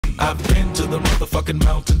I've been to the motherfucking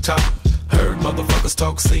mountaintop. Heard motherfuckers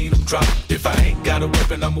talk, seen them drop. If I ain't got a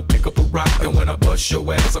weapon, I'm gonna pick up a rock. And when I bust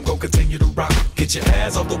your ass, I'm gonna continue to rock. Get your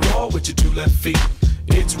ass off the wall with your 2 left feet.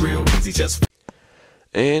 It's real easy, just...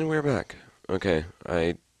 And we're back. Okay,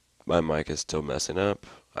 my mic is still messing up.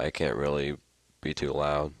 I can't really be too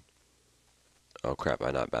loud. Oh crap,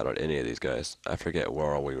 I not battled any of these guys. I forget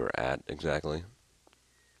where all we were at exactly.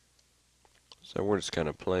 So we're just kind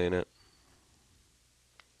of playing it.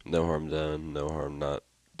 No harm done, no harm not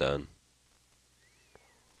done.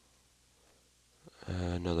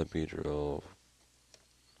 Another Beedrill.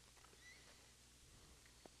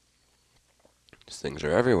 These things are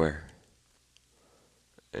everywhere.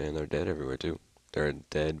 And they're dead everywhere too. They're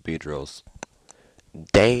dead Beedrills.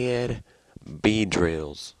 Dead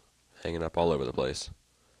Beedrills. Hanging up all over the place.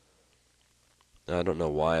 I don't know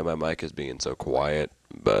why my mic is being so quiet,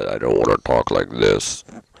 but I don't want to talk like this.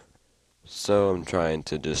 So I'm trying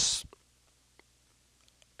to just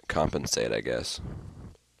compensate, I guess.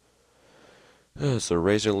 So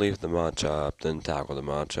Razor Leaf the Machop, then tackle the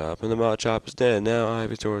Machop, and the Machop is dead. Now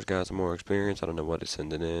Ivysaur's got some more experience. I don't know what he's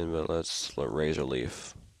sending in, but let's let Razor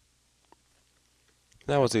Leaf.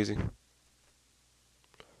 That was easy.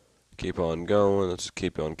 Keep on going. Let's just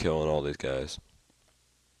keep on killing all these guys.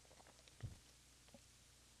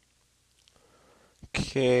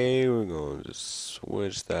 Okay, we're going to just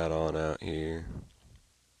switch that on out here.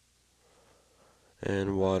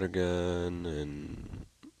 And water gun and...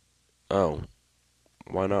 Oh,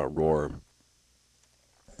 why not roar?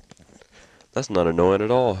 That's not annoying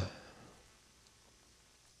at all.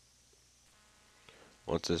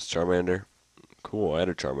 What's this, Charmander? Cool, I had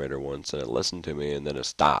a Charmander once and it listened to me and then it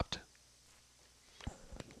stopped.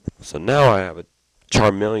 So now I have a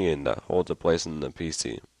Charmeleon that holds a place in the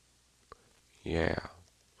PC. Yeah.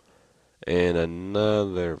 And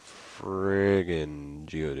another friggin'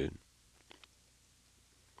 Geodude.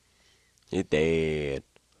 He dead.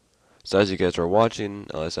 So as you guys are watching,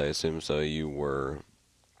 unless I assume so, you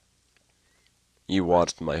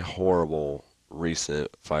watched my horrible recent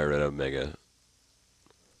Fire Red Omega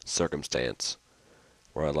circumstance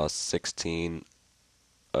where I lost 16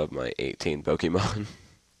 of my 18 Pokemon.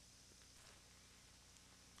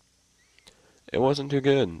 It wasn't too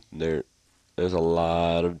good. There's a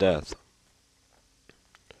lot of death.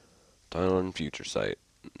 Final and Future Sight.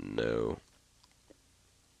 No.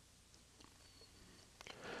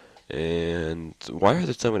 And why are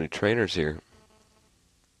there so many trainers here?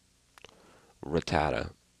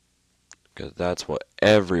 Rattata. Because that's what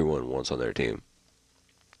everyone wants on their team.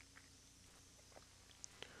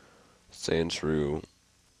 Sandshrew.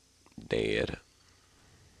 Dead.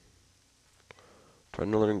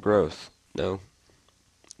 Trying to learn growth. No.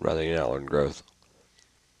 Rather than not learn growth.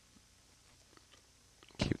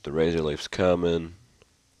 Keep the Razor Leafs coming.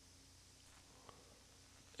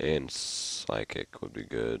 And Psychic would be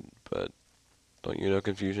good, but don't you know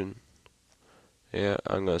Confusion? Yeah,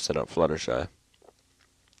 I'm going to set up Fluttershy.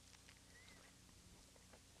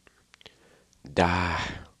 Die.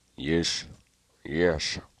 Yes.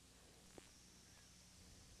 Yes.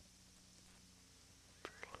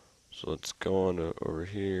 So let's go on over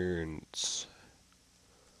here and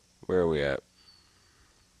where are we at?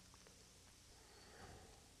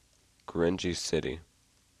 Gringy City.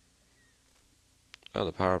 Oh,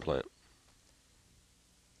 the power plant.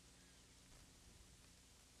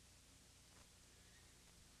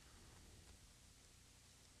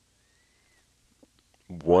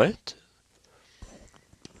 What?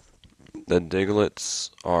 The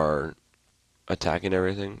Diglets are attacking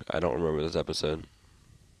everything? I don't remember this episode.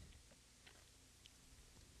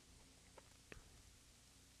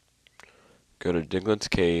 Go to Diglet's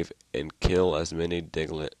cave and kill as many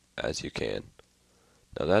Diglett as you can.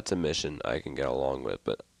 Now that's a mission I can get along with,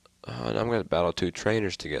 but I'm going to battle 2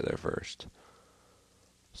 trainers together first.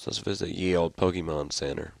 So let's visit Ye Old Pokemon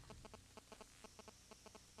Center.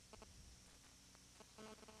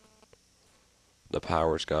 The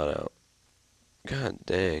power's gone out. God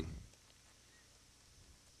dang.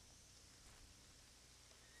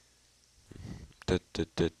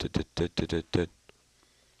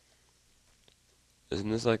 Isn't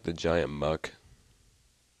this like the giant muck?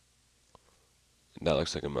 That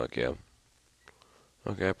looks like a muck, yeah.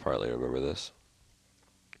 Okay, I partly remember this.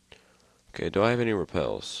 Okay, do I have any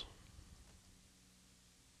repels?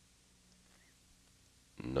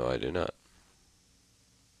 No, I do not.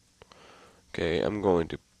 Okay, I'm going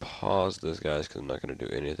to pause this, guys, because I'm not going to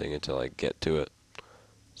do anything until I get to it.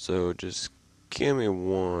 So just give me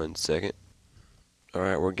 1 second.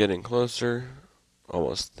 Alright, we're getting closer.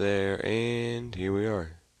 Almost there, and here we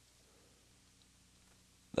are.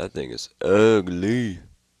 That thing is ugly.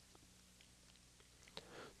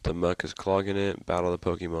 The muck is clogging it. Battle the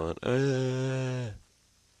Pokemon.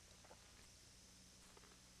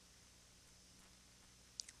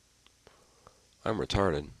 I'm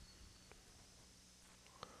retarded.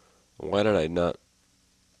 Why did I not?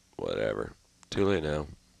 Whatever. Too late now.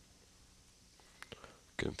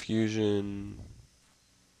 Confusion.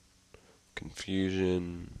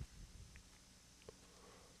 Confusion.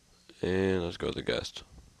 And let's go with the guest.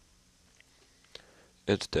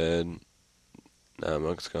 It's dead. Now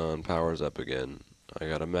Muck's gone. Power's up again. I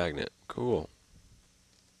got a magnet. Cool.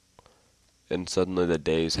 And suddenly the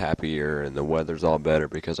day's happier and the weather's all better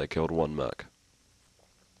because I killed one Muck.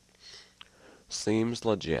 Seems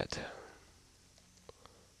legit.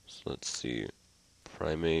 So let's see.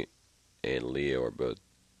 Primate and Leo are both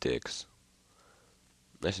dicks.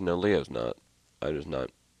 Actually, no, Leo's not. I'm just not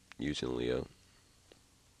using Leo.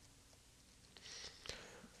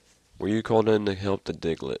 Were you called in to help the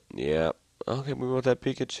Diglett? Yeah. Okay, we want that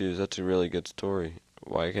Pikachu. That's a really good story.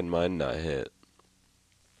 Why can mine not hit?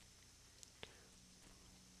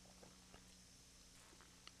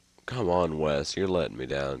 Come on, Wes. You're letting me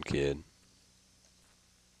down, kid.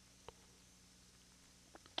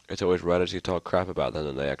 It's always right as you talk crap about them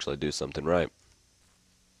and they actually do something right.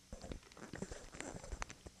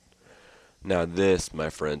 Now this, my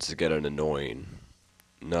friends, is getting annoying.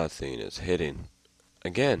 Nothing is hitting.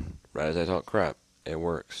 Again, right as I talk crap. It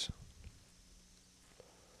works.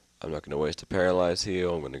 I'm not going to waste a paralyzed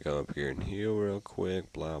heal. I'm going to go up here and heal real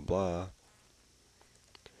quick. Blah, blah.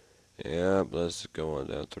 Yep, let's go on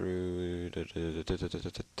down through.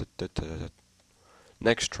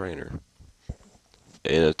 Next trainer.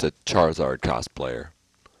 And it's a Charizard cosplayer.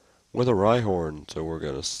 With a Rhyhorn. So we're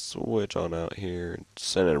going to switch on out here.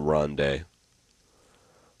 Send in Ronde.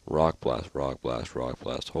 Rock Blast, Rock Blast, Rock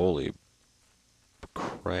Blast. Holy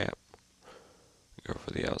crap. Go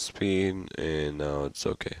for the outspeed. And now it's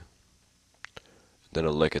okay. Then a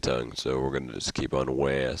Lickitung, so we're gonna just keep on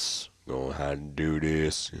Wes. Going how to do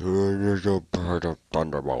this. Here's a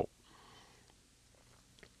Thunderbolt.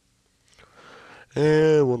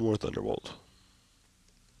 And one more Thunderbolt.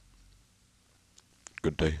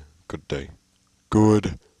 Good day, good day,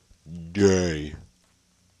 good day.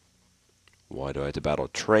 Why do I have to battle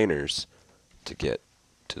trainers to get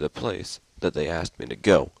to the place that they asked me to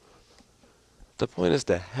go? The point is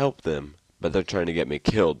to help them, but they're trying to get me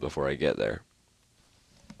killed before I get there.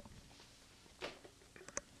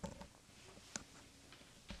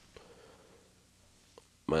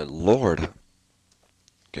 My lord.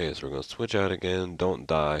 Okay, so we're going to switch out again. Don't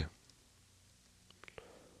die.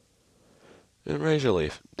 And Razor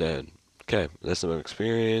Leaf, dead. Okay, this is an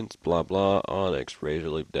experience. Blah, blah. Onyx, Razor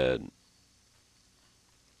Leaf, dead.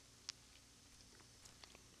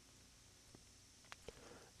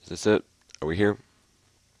 Is this it? Are we here?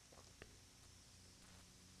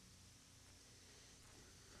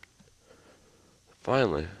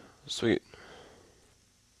 Finally. Sweet.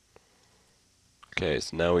 Okay,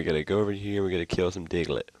 so now we gotta go over here. We gotta kill some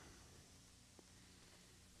Diglett.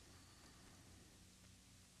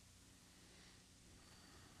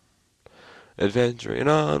 Adventuring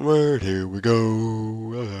onward, here we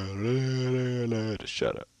go. Just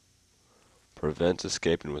shut up. Prevents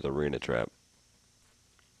escaping with arena trap.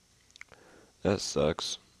 That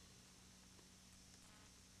sucks.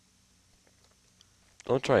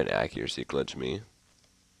 Don't try and accuracy glitch me.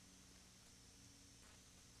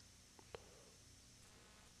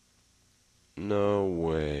 No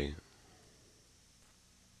way.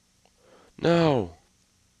 No!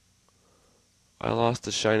 I lost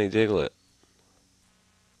the shiny Diglett.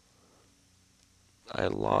 I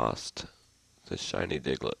lost the shiny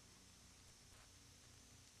Diglett.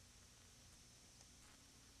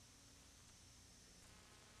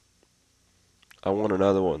 I want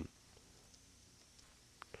another one.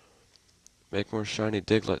 Make more shiny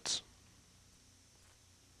Diglets.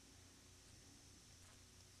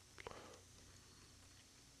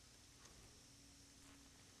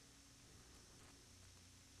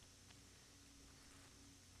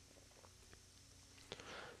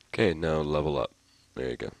 Okay, now level up. There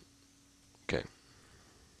you go. Okay.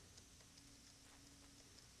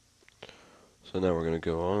 So now we're gonna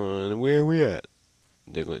go on. Where are we at?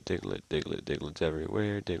 Diglett, Diglett, Diglett, Diglett's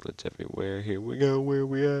everywhere. Diglett's everywhere. Here we go. Where are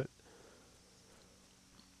we at?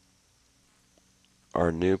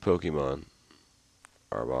 Our new Pokemon.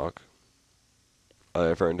 Arbok.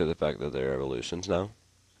 Referring to the fact that they're evolutions now.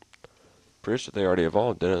 Pretty sure they already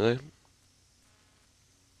evolved, didn't they?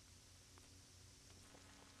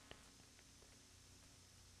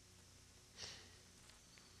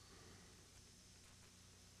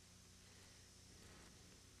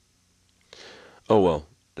 Oh well,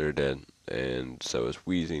 they're dead. and so is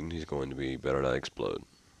wheezing. He's going to be better not explode.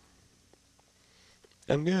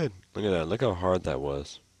 I'm good. Look at that. Look how hard that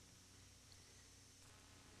was.